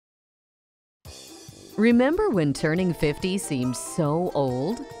Remember when turning 50 seemed so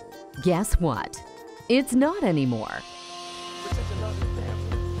old? Guess what? It's not anymore.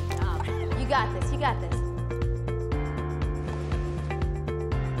 You got this, you got this.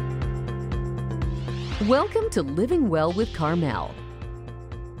 Welcome to Living Well with Carmel,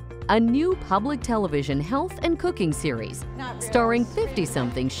 a new public television health and cooking series starring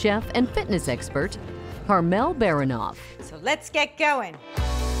 50-something chef and fitness expert Carmel Baranoff. So let's get going.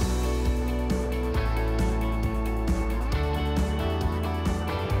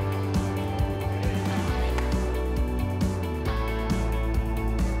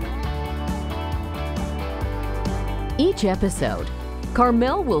 Each episode,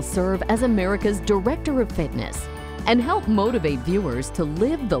 Carmel will serve as America's Director of Fitness and help motivate viewers to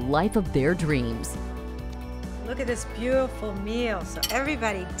live the life of their dreams. Look at this beautiful meal. So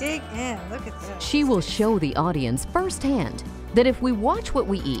everybody dig in. Look at this. She will show the audience firsthand that if we watch what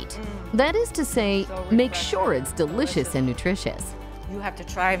we eat, that is to say, make sure it's delicious and nutritious. You have to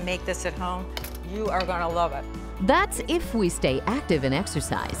try and make this at home. You are going to love it. That's if we stay active and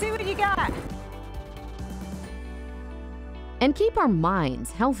exercise. See what you got. And keep our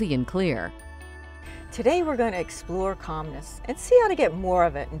minds healthy and clear. Today we're going to explore calmness and see how to get more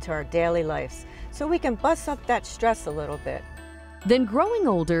of it into our daily lives so we can bust up that stress a little bit. Then growing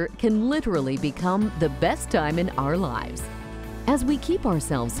older can literally become the best time in our lives as we keep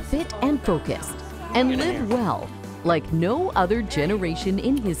ourselves fit and focused and live well like no other generation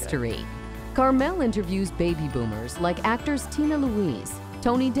in history. Carmel interviews baby boomers like actors Louise,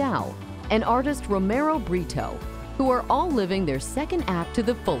 Tony Dow, and artist Romero Britto, who are all living their second act to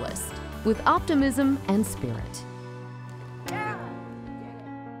the fullest with optimism and spirit.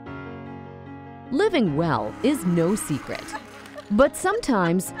 Living well is no secret, but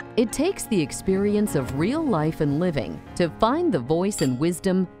sometimes it takes the experience of real life and living to find the voice and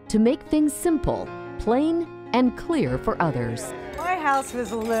wisdom to make things simple, plain, and clear for others. My house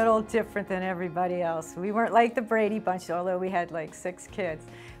was a little different than everybody else. We weren't like the Brady Bunch, although we had like 6 kids.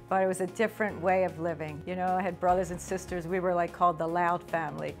 But it was a different way of living. You know, I had brothers and sisters. We were like called the Loud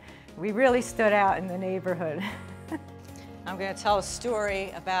family. We really stood out in the neighborhood. I'm going to tell a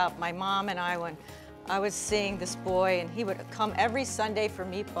story about my mom and I when I was seeing this boy, and he would come every Sunday for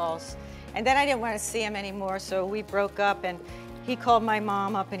meatballs. And then I didn't want to see him anymore, so we broke up, and he called my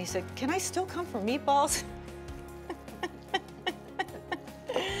mom up and he said, "Can I still come for meatballs?"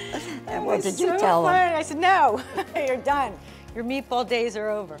 And what did you tell him? I said, "No, you're done. Your meatball days are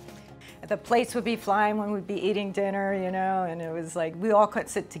over." The plates would be flying when we'd be eating dinner, you know, and it was like we all couldn't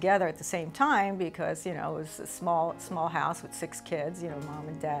sit together at the same time because, you know, it was a small house with 6 kids, you know, mom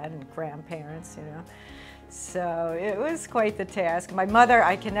and dad and grandparents, you know. So it was quite the task. My mother,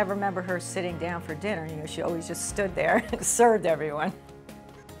 I can never remember her sitting down for dinner. You know, she always just stood there and served everyone.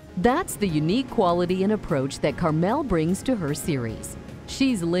 That's the unique quality and approach that Carmel brings to her series.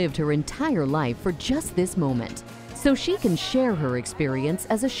 She's lived her entire life for just this moment, so she can share her experience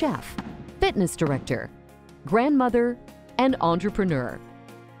as a chef, fitness director, grandmother, and entrepreneur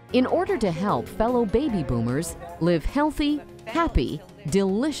in order to help fellow baby boomers live healthy, happy,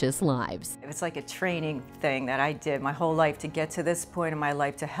 delicious lives. It's like a training thing that I did my whole life to get to this point in my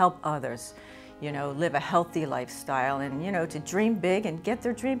life to help others, you know, live a healthy lifestyle and, you know, to dream big and get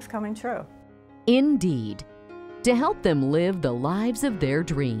their dreams coming true. Indeed, to help them live the lives of their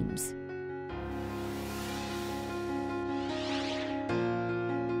dreams.